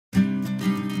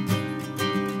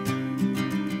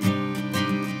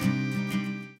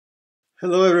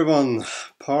Hello everyone,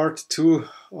 part 2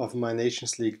 of my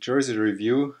Nations League jersey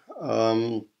review.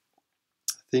 I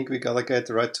think we gotta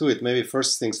get right to it. Maybe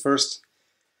first things first,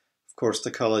 of course the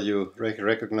color you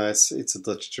recognize, it's a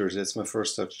Dutch jersey. It's my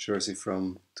first Dutch jersey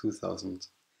from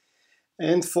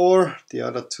 2004. The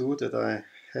other two that I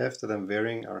have that I'm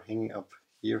wearing are hanging up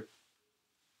here,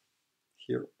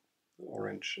 the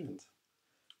orange and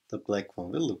the black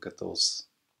one. We'll look at those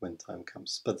when time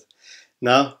comes. But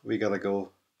now we gotta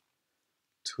go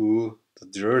to the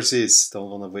jerseys.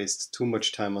 Don't want to waste too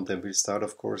much time on them. We'll start,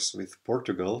 of course, with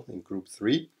Portugal in Group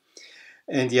 3.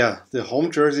 And yeah, the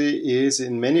home jersey is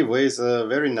in many ways a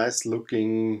very nice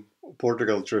looking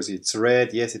Portugal jersey. It's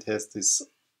red. Yes, it has this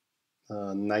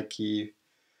Nike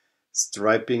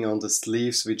striping on the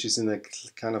sleeves, which is in a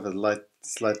kind of a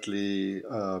slightly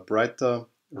brighter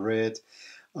red.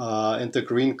 And the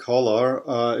green color,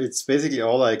 it's basically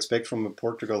all I expect from a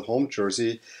Portugal home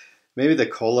jersey. Maybe the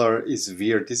color is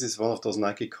weird. This is one of those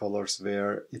Nike colors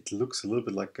where it looks a little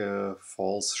bit like a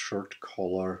false shirt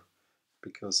collar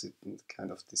because it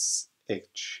kind of this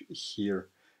edge here.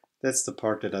 That's the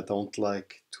part that I don't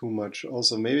like too much.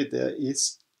 Also, maybe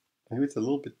it's a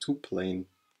little bit too plain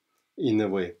in a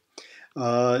way.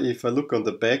 If I look on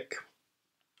the back,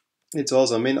 it's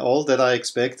also, I mean, all that I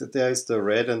expect, there is the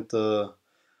red and the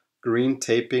green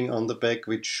taping on the back,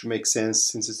 which makes sense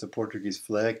since it's a Portuguese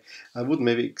flag. I would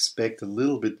maybe expect a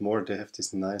little bit more. They have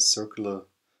this nice circular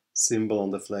symbol on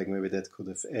the flag. Maybe that could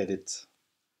have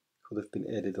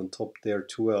been added on top there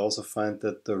too. I also find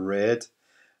that the red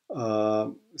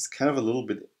is kind of a little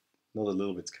bit, not a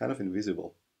little bit, it's kind of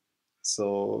invisible.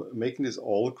 So making this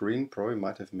all green probably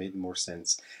might have made more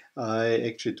sense. I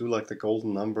actually do like the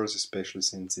golden numbers, especially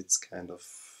since it's kind of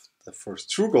the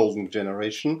first true golden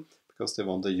generation, because they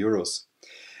won the Euros.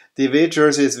 The away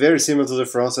jersey is very similar to the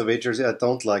France away jersey. I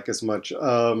don't like as much.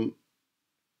 It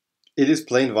is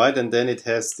plain white, and then it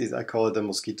has this, I call it a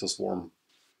mosquito swarm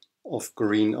of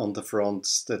green on the front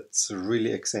that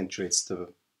really accentuates the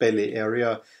belly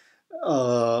area,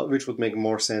 which would make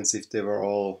more sense if they were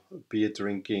all beer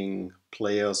drinking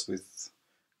players with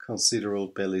considerable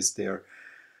bellies there.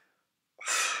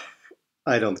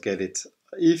 I don't get it.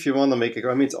 If you want to make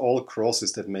I mean, it's all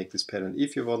crosses that make this pattern.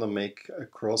 If you want to make a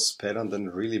cross pattern, then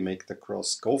really make the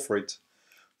cross. Go for it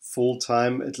full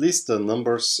time. At least the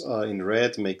numbers in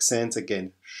red make sense.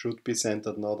 Again, should be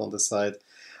centered, not on the side.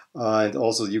 And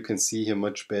also you can see here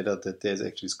much better that there's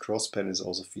actually this cross pattern is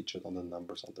also featured on the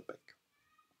numbers on the back.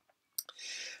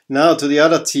 Now to the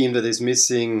other team that is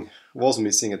was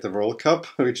missing at the World Cup,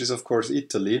 which is of course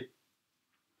Italy.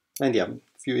 And yeah,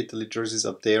 a few Italy jerseys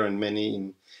up there and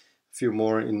a few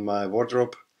more in my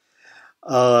wardrobe.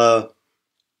 I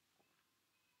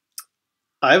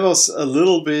was a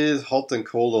little bit hot and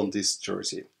cold on this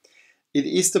jersey. It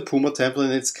is the Puma template,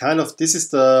 and it's kind of, this is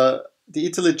the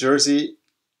Italy jersey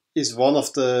is one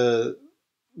of the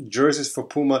jerseys for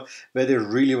Puma where they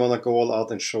really want to go all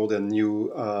out and show their new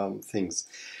things.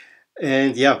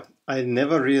 And yeah, I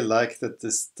never really liked that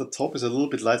the top is a little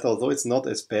bit lighter, although it's not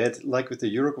as bad like with the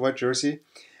Uruguay jersey.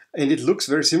 And it looks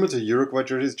very similar to Uruguay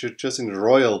jersey, just in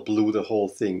royal blue, the whole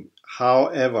thing.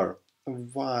 However,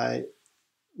 why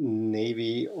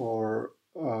navy or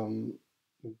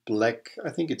black? I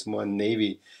think it's more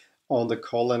navy on the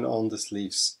collar and on the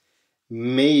sleeves.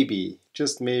 Maybe,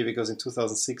 just maybe, because in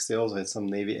 2006 they also had some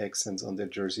navy accents on their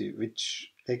jersey,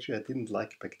 which actually I didn't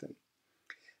like back then.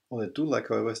 What I do like,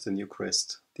 however, is the new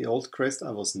crest. The old crest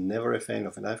I was never a fan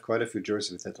of, and I have quite a few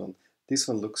jerseys with that one. This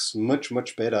one looks much,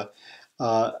 much better.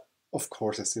 Of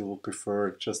course, I still would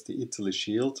prefer just the Italy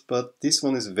shield, but this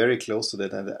one is very close to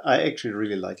that, and I actually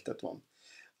really like that one.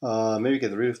 Maybe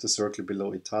get rid of the circle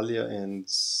below Italia, and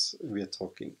we are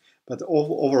talking. But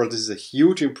overall, this is a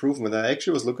huge improvement. I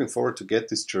actually was looking forward to get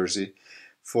this jersey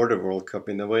for the World Cup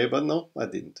in a way, but no, I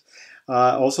didn't.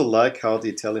 I also like how the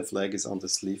Italian flag is on the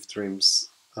sleeve trims.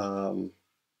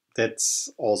 That's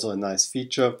also a nice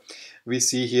feature. We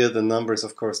see here the numbers,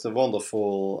 of course, the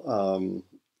wonderful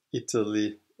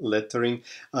Italy lettering,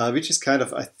 which is kind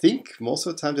of, I think most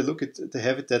of the time they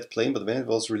have it that plain, but when it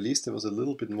was released there was a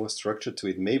little bit more structure to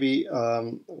it. Maybe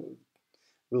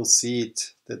we'll see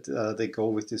it that they go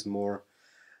with this more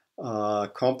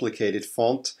complicated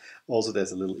font. Also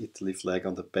there's a little Italy flag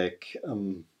on the back. I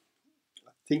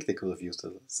think they could have used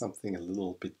something a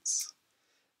little bit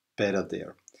better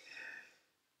there.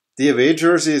 The away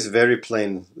jersey is very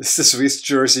plain. It's a Swiss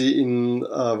jersey in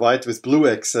white with blue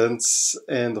accents,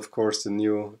 and of course the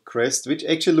new crest, which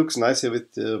actually looks nice here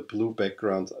with the blue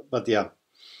background. But yeah,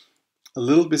 a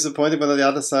little disappointing, but on the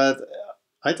other side,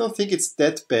 I don't think it's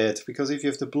that bad, because if you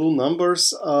have the blue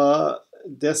numbers,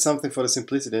 there's something for the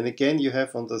simplicity. And again, you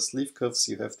have on the sleeve cuffs,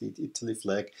 you have the Italy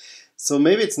flag. So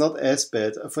maybe it's not as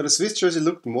bad. For the Swiss jersey, it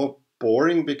looked more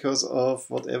boring because of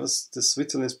whatever the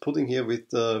Switzerland is putting here with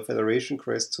the Federation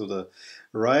crest to the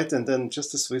right, and then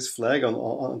just the Swiss flag on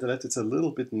the left. It's a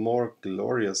little bit more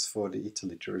glorious for the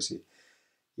Italy jersey.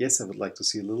 Yes, I would like to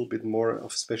see a little bit more,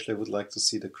 especially I would like to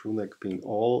see the crew neck being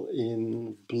all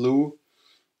in blue,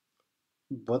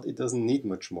 but it doesn't need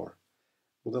much more.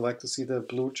 Would I like to see the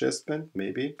blue chest band?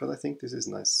 Maybe, but I think this is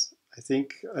nice. I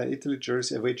think Italy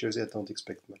jersey, away jersey, I don't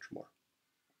expect much more.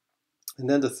 And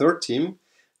then the third team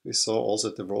we saw also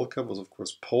at the World Cup was, of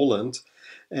course, Poland.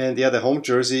 And yeah, the home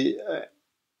jersey,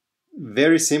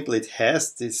 very simple. It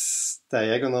has this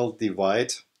diagonal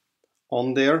divide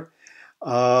on there,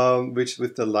 which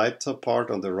with the lighter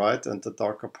part on the right and the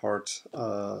darker part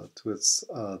towards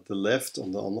the left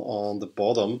on the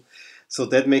bottom. So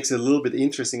that makes it a little bit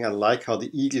interesting. I like how the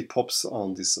eagle pops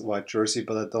on this white jersey,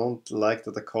 but I don't like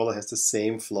that the collar has the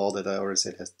same flaw that I already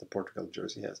said has the Portugal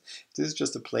jersey has. This is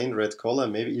just a plain red collar,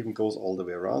 maybe even goes all the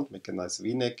way around, make a nice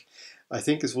V-neck. I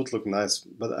think this would look nice,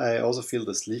 but I also feel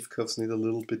the sleeve cuffs need a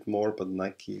little bit more, but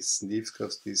Nike sleeve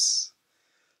cuffs this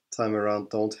time around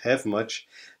don't have much.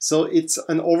 So it's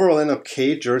an overall an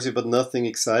okay jersey, but nothing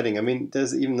exciting. I mean,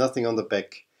 there's even nothing on the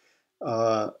back.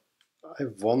 I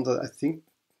wonder, I think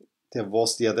there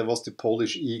was the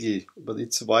Polish eagle, but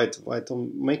it's white. Why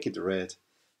don't make it red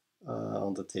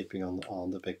on the taping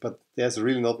on the back? But there's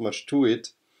really not much to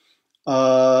it.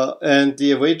 And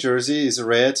the away jersey is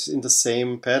red in the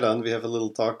same pattern. We have a little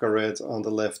darker red on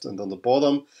the left and on the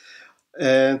bottom.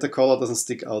 And the collar doesn't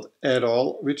stick out at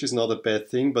all, which is not a bad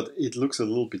thing, but it looks a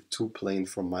little bit too plain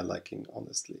for my liking,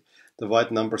 honestly. The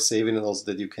white number saving it also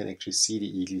that you can actually see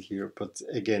the eagle here. But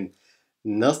again,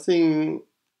 nothing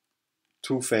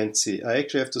too fancy. I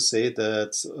actually have to say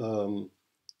that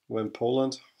when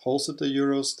Poland hosted the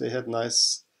Euros, they had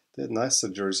nicer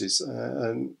jerseys,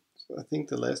 and I think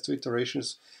the last two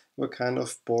iterations were kind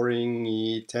of boring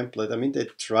template. I mean, they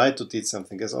tried to do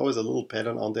something. There's always a little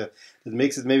pattern on there that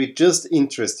makes it maybe just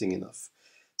interesting enough.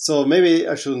 So maybe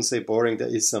I shouldn't say boring. There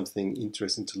is something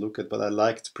interesting to look at, but I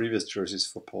liked previous jerseys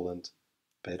for Poland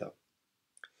better.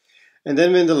 And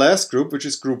then we're in the last group, which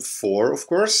is group 4, of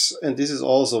course. And this is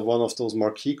also one of those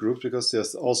marquee groups because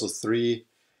there's also 3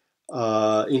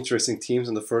 interesting teams.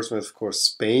 And the first one, of course,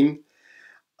 Spain.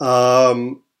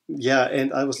 Yeah,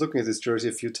 and I was looking at this jersey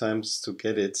a few times to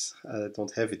get it. I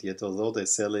don't have it yet, although they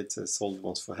sell it. I sold it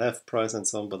once for half price and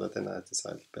some, but then I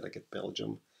decided better get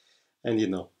Belgium. And you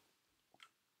know,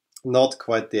 not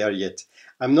quite there yet.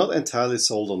 I'm not entirely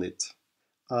sold on it.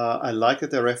 I like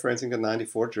that they're referencing the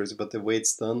 94 jersey, but the way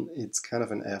it's done, it's kind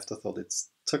of an afterthought. It's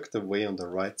tucked away on the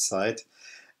right side.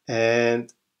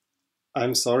 And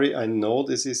I'm sorry, I know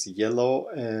this is yellow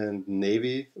and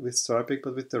navy with striping,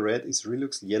 but with the red, it really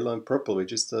looks yellow and purple,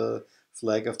 which is the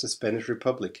flag of the Spanish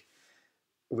Republic,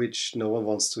 which no one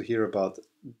wants to hear about.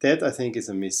 That, I think, is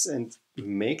a miss. And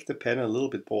make the pattern a little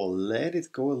bit bold. Let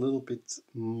it go a little bit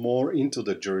more into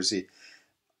the jersey.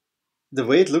 The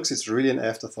way it looks, it's really an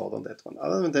afterthought on that one.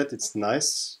 Other than that, it's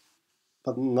nice,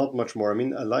 but not much more. I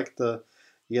mean, I like the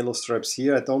yellow stripes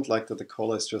here. I don't like that the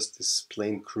collar is just this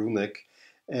plain crew neck.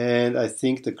 And I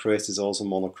think the crest is also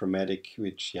monochromatic,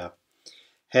 which, yeah,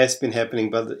 has been happening.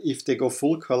 But if they go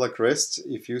full color crest,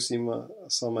 if you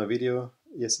saw my video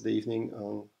yesterday evening,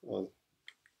 or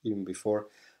even before,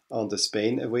 on the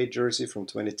Spain away jersey from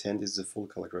 2010, this is a full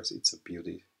color crest. It's a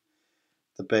beauty.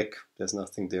 The back, there's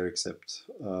nothing there except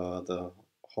the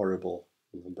horrible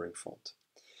numbering font.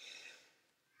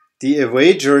 The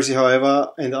away jersey,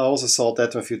 however, and I also saw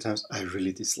that one a few times, I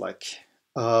really dislike.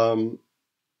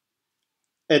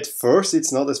 At first,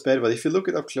 it's not as bad, but if you look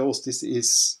it up close, this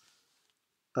is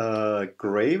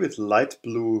gray with light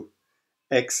blue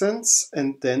accents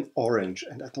and then orange.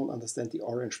 And I don't understand the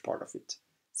orange part of it.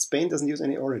 Spain doesn't use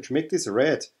any orange. Make this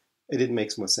red, and it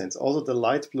makes more sense. Also, the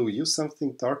light blue, use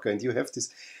something darker, and you have this.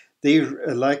 They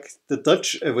like the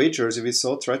Dutch away jersey we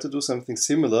saw, tried to do something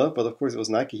similar, but of course it was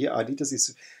Nike. Here, Adidas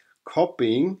is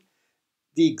copying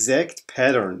the exact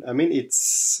pattern. I mean,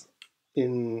 it's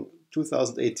in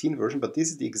 2018 version, but this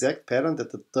is the exact pattern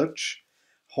that the Dutch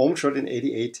home shirt in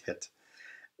 '88 had.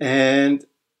 And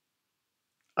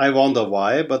I wonder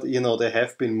why, but you know, they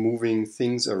have been moving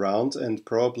things around, and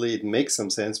probably it makes some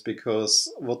sense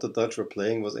because what the Dutch were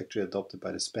playing was actually adopted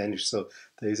by the Spanish, so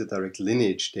there is a direct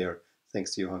lineage there,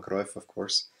 thanks to Johan Cruyff, of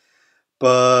course.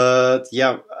 But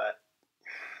yeah,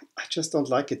 I just don't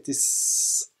like it.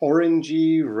 This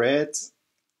orangey red,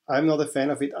 I'm not a fan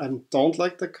of it. I don't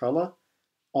like the color.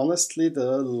 Honestly,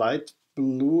 the light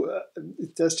blue,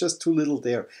 there's just too little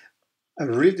there. I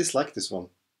really dislike this one.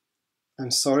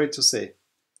 I'm sorry to say.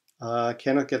 I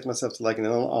cannot get myself to like it.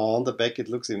 On the back it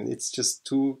looks even, it's just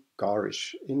too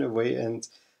garish in a way and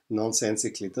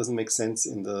nonsensically. It doesn't make sense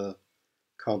in the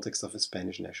context of a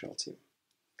Spanish national team.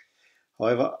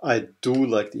 However, I do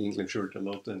like the England shirt a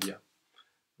lot, and yeah,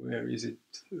 where is it?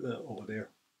 Over there.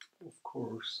 Of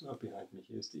course, behind me,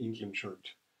 here's the England shirt.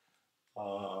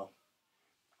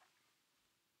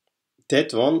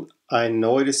 That one, I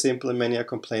know it is simple and many are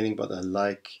complaining, but I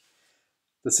like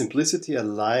the simplicity. I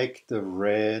like the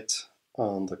red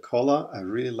on the collar. I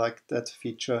really like that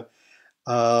feature.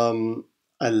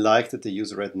 I like that they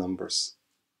use red numbers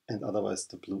and otherwise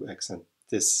the blue accent.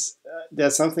 There's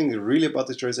something really about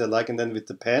this jersey I like, and then with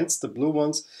the pants, the blue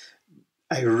ones,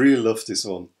 I really love this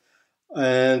one.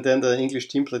 And then the English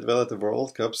team played well at the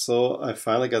World Cup, so I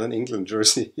finally got an England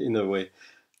jersey in a way.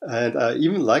 And I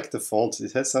even like the font.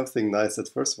 It has something nice. At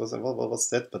first I was like, well, what's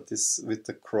that? But this with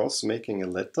the cross making a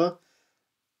letter,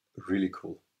 really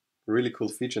cool. Really cool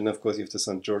feature. And of course you have the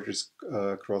St. George's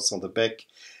cross on the back.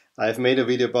 I've made a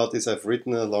video about this. I've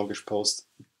written a longish post.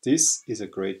 This is a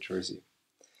great jersey.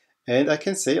 And I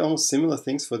can say almost similar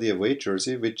things for the away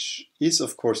jersey, which is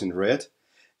of course in red.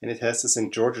 And it has the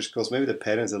St. George's cross. Maybe the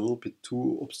pattern is a little bit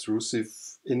too obtrusive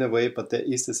in a way, but there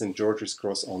is the St. George's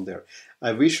cross on there.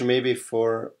 I wish maybe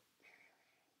for,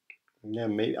 yeah,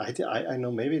 maybe I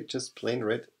know maybe just plain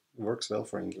red works well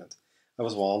for England. I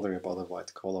was wondering about a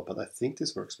white collar, but I think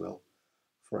this works well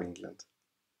for England.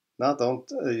 Now,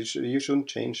 you shouldn't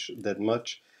change that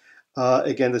much.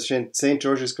 Again, the St.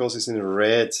 George's cross is in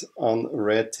red on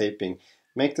red taping.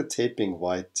 Make the taping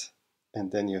white.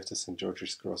 And then you have the St.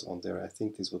 George's cross on there. I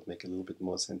think this would make a little bit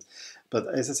more sense. But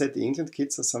as I said, the England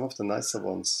kits are some of the nicer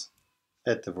ones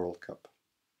at the World Cup.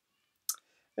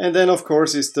 And then, of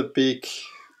course, is the big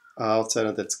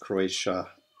outsider, that's Croatia.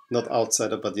 Not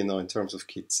outsider, but you know, in terms of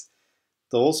kits.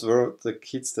 Those were the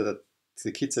kits that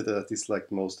I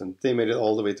disliked most, and they made it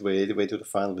all the way to the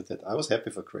final with that. I was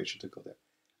happy for Croatia to go there.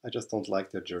 I just don't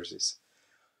like their jerseys.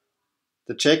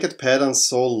 The jacket pattern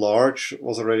so large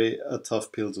was already a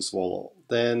tough pill to swallow.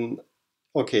 Then,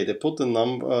 okay, they put the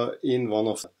number in one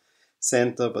of the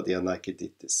center, but yeah, Nike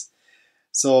did this.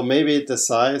 So maybe the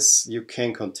size, you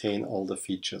can contain all the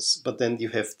features, but then you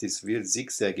have this weird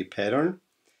zigzaggy pattern.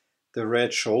 The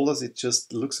red shoulders, it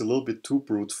just looks a little bit too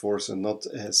brute force and not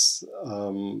as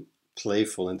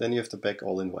playful. And then you have the back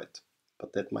all in white,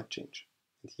 but that might change.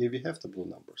 And here we have the blue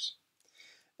numbers.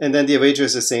 And then the away jersey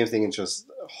is the same thing, in just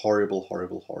horrible,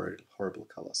 horrible, horrible, horrible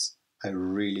colors. I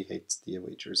really hate the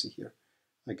away jersey here.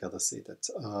 I gotta say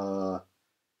that.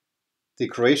 The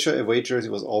Croatia away jersey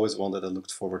was always one that I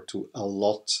looked forward to a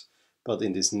lot. But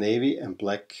in this navy and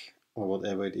black, or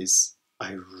whatever it is,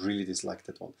 I really dislike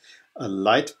that one. A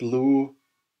lighter blue,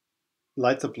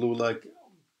 like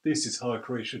this is how a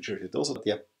Croatia jersey does.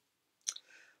 Yeah,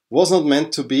 was not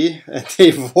meant to be, and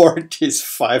they wore this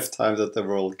 5 times at the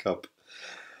World Cup.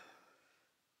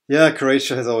 Yeah,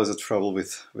 Croatia has always had trouble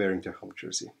with wearing their home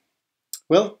jersey.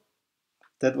 Well,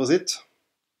 that was it.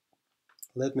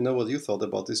 Let me know what you thought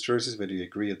about these jerseys, whether you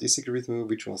agree or disagree with me,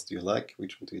 which ones do you like,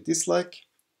 which one do you dislike.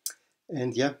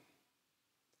 And yeah,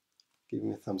 give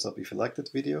me a thumbs up if you liked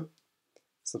that video.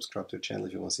 Subscribe to the channel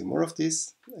if you want to see more of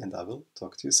these, and I will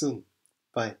talk to you soon.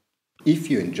 Bye.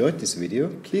 If you enjoyed this video,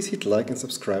 please hit like and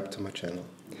subscribe to my channel.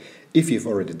 If you've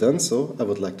already done so, I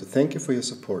would like to thank you for your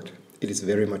support. It is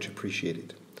very much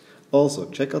appreciated. Also,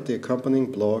 check out the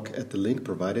accompanying blog at the link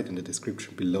provided in the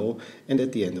description below and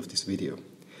at the end of this video.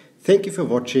 Thank you for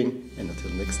watching, and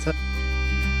until next time.